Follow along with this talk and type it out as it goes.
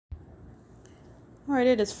All right,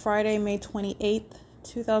 it is Friday, May 28th,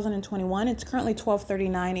 2021. It's currently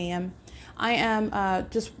 12:39 a.m. I am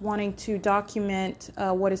just wanting to document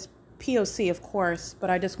what is POC, of course,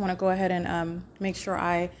 but I just want to go ahead and make sure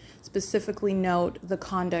I specifically note the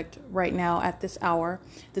conduct right now at this hour.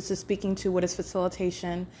 This is speaking to what is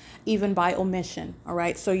facilitation, even by omission, all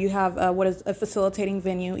right? So you have what is a facilitating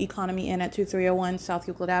venue, Economy Inn at 2301 South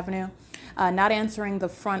Euclid Avenue. Not answering the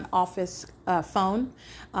front office phone.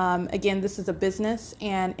 Again, this is a business,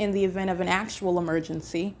 and in the event of an actual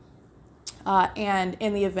emergency, and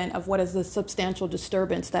in the event of what is the substantial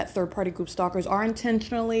disturbance that third-party group stalkers are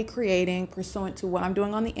intentionally creating pursuant to what I'm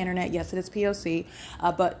doing on the internet. Yes, it is POC,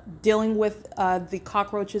 but dealing with the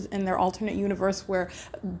cockroaches in their alternate universe where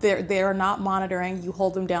they are not monitoring, you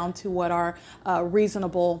hold them down to what are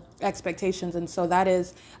reasonable expectations. And so that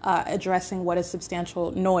is addressing what is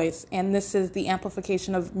substantial noise. And this is the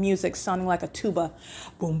amplification of music sounding like a tuba.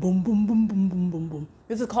 Boom, boom, boom, boom, boom, boom, boom, boom.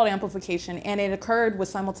 This is called amplification, and it occurred with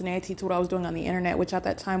simultaneity to what I was doing on the internet, which at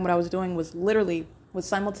that time what I was doing was literally with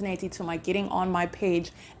simultaneity to my getting on my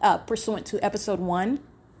page pursuant to episode 1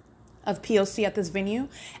 of POC at this venue.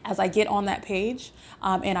 As I get on that page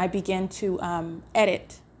and I begin to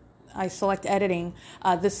edit, I select editing.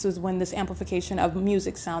 This is when this amplification of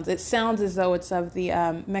music sounds. It sounds as though it's of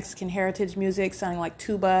the Mexican heritage music, sounding like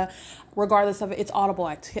tuba. Regardless of it, it's audible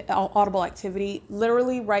activity.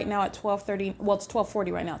 Literally right now at 12:30, well, it's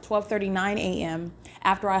 12:40 right now, 12:39 a.m.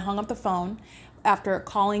 After I hung up the phone, after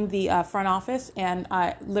calling the front office, and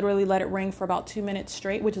I literally let it ring for about 2 minutes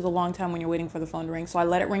straight, which is a long time when you're waiting for the phone to ring. So I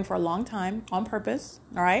let it ring for a long time on purpose.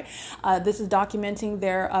 All right. This is documenting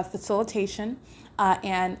their facilitation.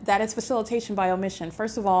 And that is facilitation by omission.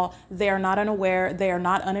 First of all, they are not unaware. They are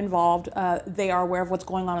not uninvolved. They are aware of what's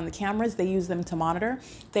going on the cameras. They use them to monitor.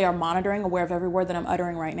 They are monitoring, aware of every word that I'm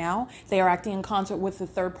uttering right now. They are acting in concert with the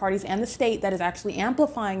third parties and the state that is actually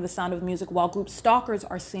amplifying the sound of music while group stalkers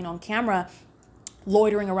are seen on camera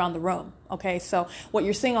loitering around the room. Okay, so what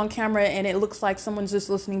you're seeing on camera, and it looks like someone's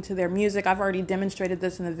just listening to their music. I've already demonstrated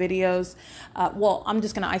this in the videos. Well, I'm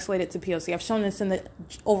just going to isolate it to POC. I've shown this in the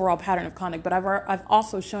overall pattern of conduct, but I've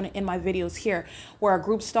also shown it in my videos here, where a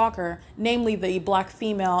group stalker, namely the black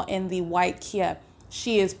female in the white Kia,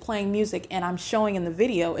 she is playing music, and I'm showing in the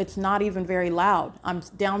video, it's not even very loud. I'm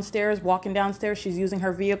downstairs, walking downstairs. She's using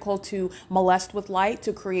her vehicle to molest with light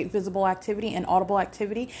to create visible activity and audible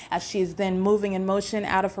activity as she is then moving in motion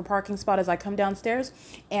out of her parking spot as I come downstairs.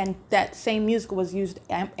 And that same music was used,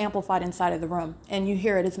 amplified inside of the room. And you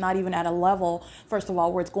hear it. It's not even at a level, first of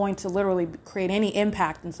all, where it's going to literally create any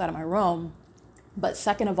impact inside of my room. But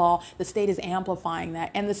second of all, the state is amplifying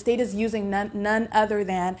that. And the state is using none other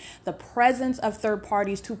than the presence of third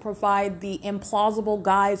parties to provide the implausible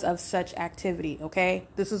guise of such activity. Okay,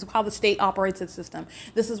 this is how the state operates its system.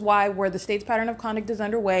 This is why where the state's pattern of conduct is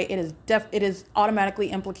underway, it is automatically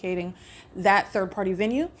implicating that third party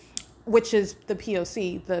venue, which is the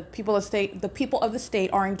POC. The people of the state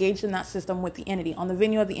are engaged in that system with the entity. On the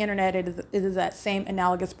venue of the internet, it is that same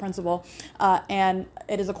analogous principle, and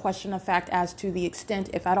it is a question of fact as to the extent,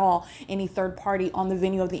 if at all, any third party on the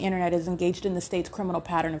venue of the internet is engaged in the state's criminal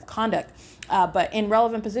pattern of conduct. But in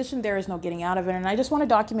relevant position, there is no getting out of it. And I just want to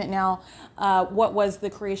document now what was the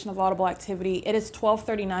creation of audible activity. It is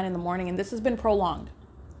 12:39 in the morning, and this has been prolonged.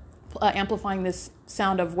 Amplifying this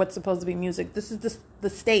sound of what's supposed to be music. This is the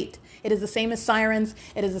state. It is the same as sirens.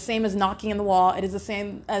 It is the same as knocking in the wall. It is the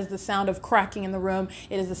same as the sound of cracking in the room.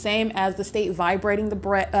 It is the same as the state vibrating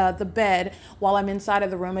the bed while I'm inside of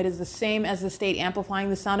the room. It is the same as the state amplifying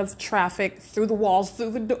the sound of traffic through the walls,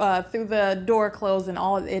 through the door closed, and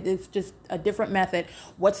all of it. It's just a different method.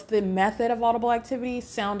 What's the method of audible activity?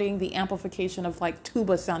 Sounding the amplification of like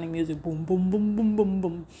tuba sounding music. Boom, boom, boom, boom, boom,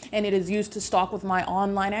 boom. And it is used to stalk with my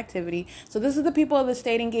online activity. So this is the people of the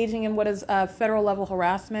state engaging in what is federal level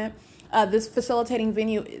harassment. This facilitating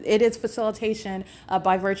venue, it is facilitation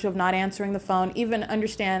by virtue of not answering the phone. Even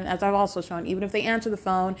understand, as I've also shown, even if they answer the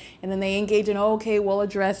phone and then they engage in, oh, okay, we'll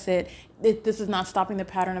address it. This is not stopping the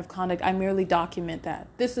pattern of conduct. I merely document that.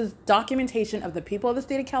 This is documentation of the people of the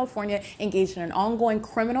state of California engaged in an ongoing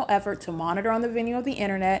criminal effort to monitor on the venue of the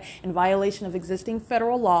internet in violation of existing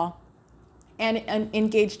federal law, and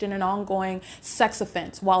engaged in an ongoing sex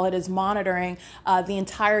offense while it is monitoring the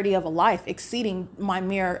entirety of a life, exceeding my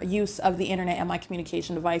mere use of the internet and my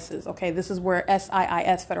communication devices. Okay, this is where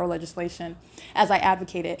I.I.S. federal legislation, as I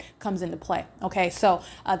advocate it, comes into play. Okay, so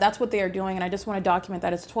that's what they are doing, and I just want to document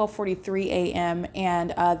that it's 12:43 a.m.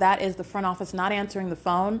 and that is the front office not answering the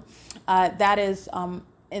phone. That is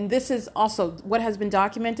and this is also what has been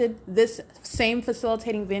documented, this same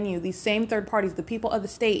facilitating venue, these same third parties, the people of the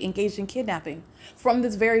state engaged in kidnapping from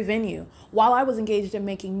this very venue, while I was engaged in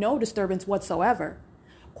making no disturbance whatsoever.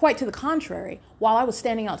 Quite to the contrary, while I was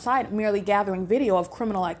standing outside merely gathering video of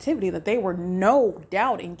criminal activity that they were no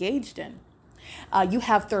doubt engaged in. You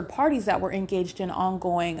have third parties that were engaged in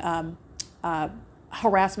ongoing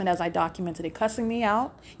harassment, as I documented it, cussing me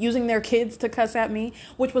out, using their kids to cuss at me,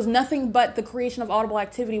 which was nothing but the creation of audible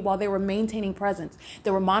activity while they were maintaining presence.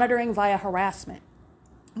 They were monitoring via harassment.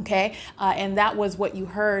 Okay. And that was what you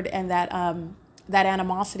heard, and that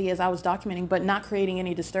animosity as I was documenting, but not creating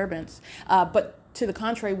any disturbance. But to the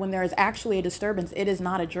contrary, when there is actually a disturbance, it is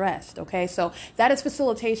not addressed. Okay, so that is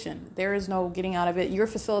facilitation. There is no getting out of it. You're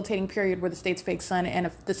facilitating, period, where the state's fake sun and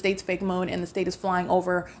if the state's fake moon and the state is flying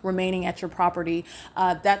over, remaining at your property.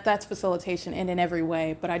 That's facilitation in every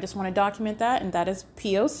way. But I just want to document that, and that is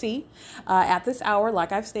POC. At this hour,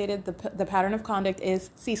 like I've stated, the pattern of conduct is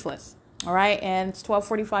ceaseless. All right, and it's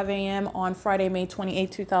 12:45 a.m. on Friday, May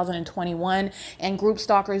 28, 2021, and group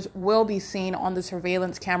stalkers will be seen on the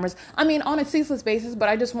surveillance cameras. I mean, on a ceaseless basis, but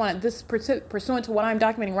I just want this pursuant to what I'm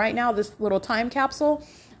documenting right now, this little time capsule,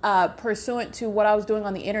 pursuant to what I was doing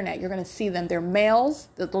on the internet. You're going to see them. They're males.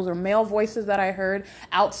 Those are male voices that I heard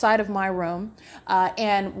outside of my room,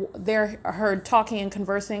 and they're heard talking and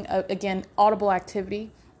conversing, again, audible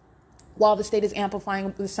activity, while the state is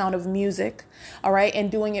amplifying the sound of music, all right,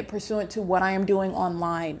 and doing it pursuant to what I am doing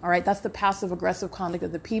online, all right? That's the passive-aggressive conduct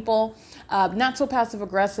of the people. Not so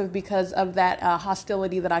passive-aggressive because of that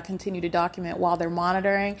hostility that I continue to document while they're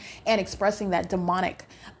monitoring and expressing that demonic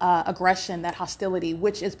aggression, that hostility,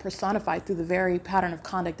 which is personified through the very pattern of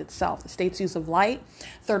conduct itself. The state's use of light,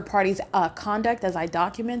 third parties' conduct, as I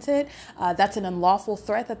documented, that's an unlawful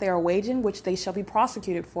threat that they are waging, which they shall be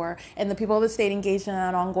prosecuted for. And the people of the state engaged in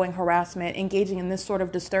an ongoing harassment, engaging in this sort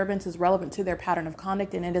of disturbance is relevant to their pattern of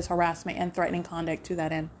conduct, and it is harassment and threatening conduct to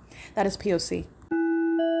that end. That is POC.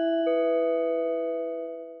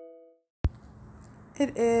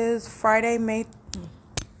 It is Friday, May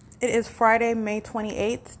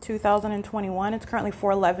 28th, 2021. It's currently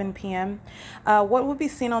 4:11 p.m. What will be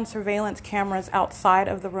seen on surveillance cameras outside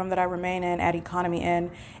of the room that I remain in at Economy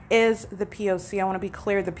Inn is the POC. I want to be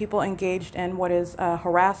clear, the people engaged in what is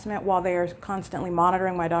harassment while they are constantly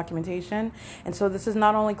monitoring my documentation. And so this is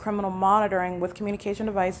not only criminal monitoring with communication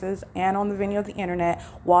devices and on the venue of the internet,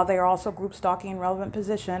 while they are also group stalking in relevant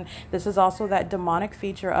position. This is also that demonic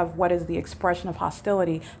feature of what is the expression of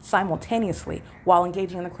hostility simultaneously while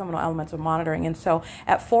engaging in the criminal elements of monitoring. And so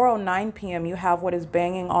at 4:09 p.m., you have what is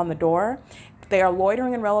banging on the door. They are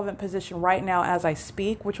loitering in relevant position right now as I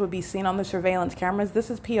speak, which would be seen on the surveillance cameras. This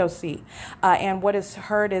is POC. And what is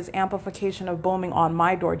heard is amplification of booming on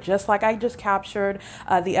my door, just like I just captured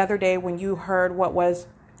the other day when you heard what was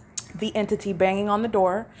the entity banging on the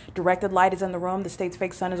door. Directed light is in the room. The state's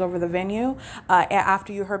fake sun is over the venue.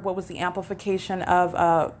 After you heard what was the amplification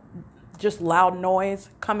of just loud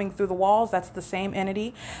noise coming through the walls, that's the same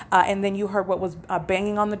entity. And then you heard what was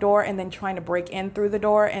banging on the door and then trying to break in through the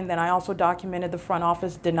door. And then I also documented the front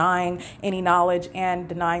office denying any knowledge and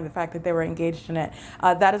denying the fact that they were engaged in it.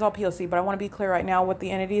 That is all POC, but I want to be clear right now what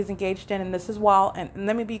the entity is engaged in. And this is and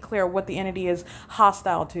let me be clear what the entity is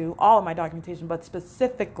hostile to, all of my documentation, but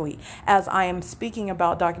specifically as I am speaking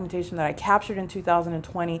about documentation that I captured in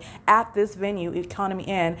 2020 at this venue, Economy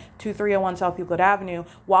Inn, 2301 South Euclid Avenue,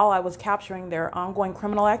 while I was capturing their ongoing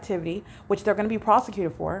criminal activity, which they're going to be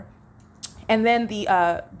prosecuted for. And then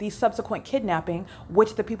the subsequent kidnapping,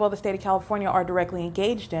 which the people of the state of California are directly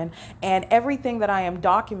engaged in. And everything that I am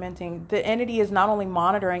documenting, the entity is not only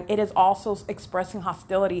monitoring, it is also expressing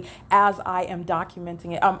hostility as I am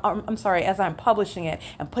documenting it. As I'm publishing it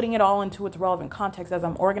and putting it all into its relevant context as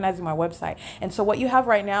I'm organizing my website. And so what you have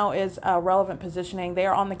right now is relevant positioning. They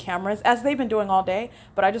are on the cameras, as they've been doing all day,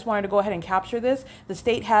 but I just wanted to go ahead and capture this. The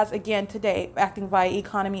state has, again, today, acting via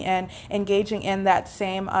Economy and engaging in that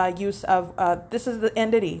same use of this is the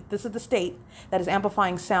entity, this is the state that is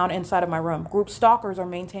amplifying sound inside of my room. Group stalkers are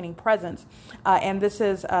maintaining presence, and this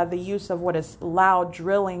is the use of what is loud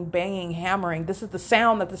drilling, banging, hammering. This is the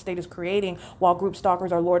sound that the state is creating while group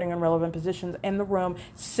stalkers are loitering in relevant positions in the room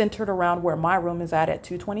centered around where my room is at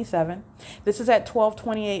 227. This is at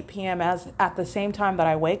 12:28 p.m. as at the same time that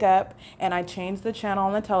I wake up and I change the channel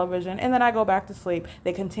on the television and then I go back to sleep.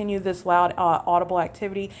 They continue this loud audible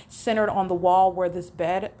activity centered on the wall where this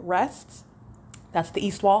bed rests. That's the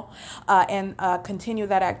east wall, and continue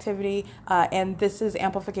that activity. And this is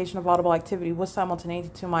amplification of audible activity with simultaneity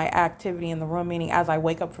to my activity in the room, meaning as I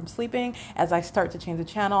wake up from sleeping, as I start to change the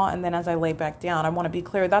channel, and then as I lay back down. I want to be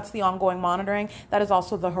clear, that's the ongoing monitoring. That is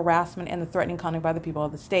also the harassment and the threatening conduct by the people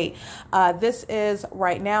of the state. This is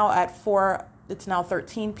right now at 4. It's now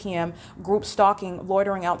 13 p.m. Group stalking,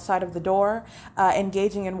 loitering outside of the door,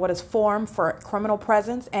 engaging in what is form for criminal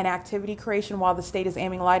presence and activity creation while the state is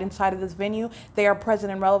aiming light inside of this venue. They are present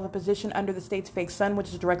in relevant position under the state's fake sun,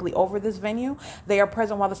 which is directly over this venue. They are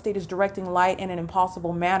present while the state is directing light in an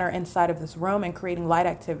impossible manner inside of this room and creating light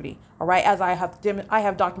activity. All right, as I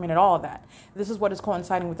have documented all of that. This is what is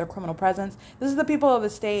coinciding with their criminal presence. This is the people of the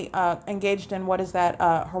state engaged in what is that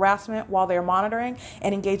harassment while they're monitoring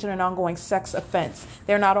and engaged in an ongoing sex offense.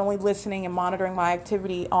 They're not only listening and monitoring my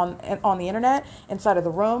activity on the internet inside of the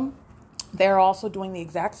room, they're also doing the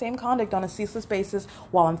exact same conduct on a ceaseless basis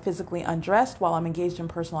while I'm physically undressed, while I'm engaged in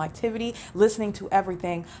personal activity, listening to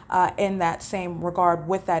everything in that same regard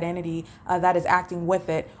with that entity that is acting with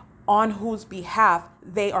it, on whose behalf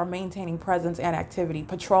they are maintaining presence and activity,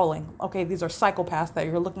 patrolling. Okay, these are psychopaths that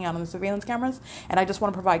you're looking at on the surveillance cameras, and I just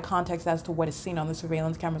want to provide context as to what is seen on the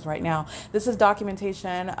surveillance cameras right now. This is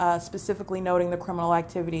documentation specifically noting the criminal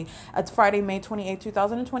activity. It's Friday, May 28,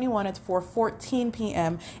 2021. It's 4:14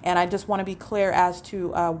 p.m., and I just want to be clear as to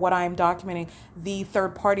what I am documenting. The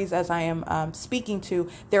third parties, as I am speaking to,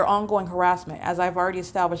 their ongoing harassment. As I've already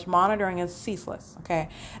established, monitoring is ceaseless, okay?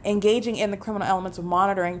 Engaging in the criminal elements of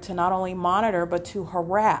monitoring to not only monitor, but to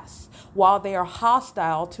harass while they are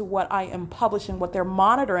hostile to what I am publishing, what they're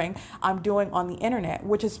monitoring I'm doing on the internet,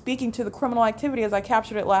 which is speaking to the criminal activity as I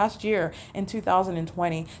captured it last year in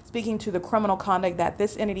 2020, speaking to the criminal conduct that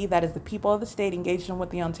this entity, that is the people of the state, engaged in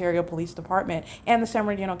with the Ontario Police Department and the San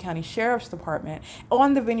Bernardino County Sheriff's Department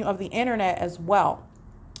on the venue of the internet as well.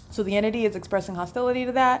 So the entity is expressing hostility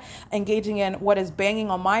to that, engaging in what is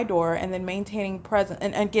banging on my door, and then maintaining presence.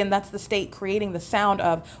 And again, that's the state creating the sound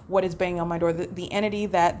of what is banging on my door, the entity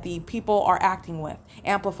that the people are acting with,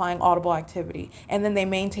 amplifying audible activity. And then they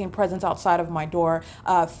maintain presence outside of my door,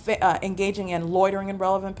 engaging in loitering in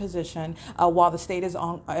relevant position while the state is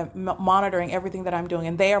monitoring everything that I'm doing,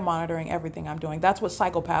 and they are monitoring everything I'm doing. That's what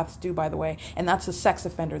psychopaths do, by the way, and that's a sex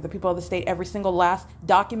offender. The people of the state, every single last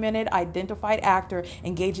documented, identified actor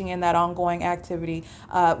engaging in that ongoing activity,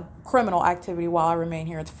 criminal activity while I remain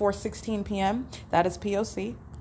here. It's 4:16 p.m. That is POC.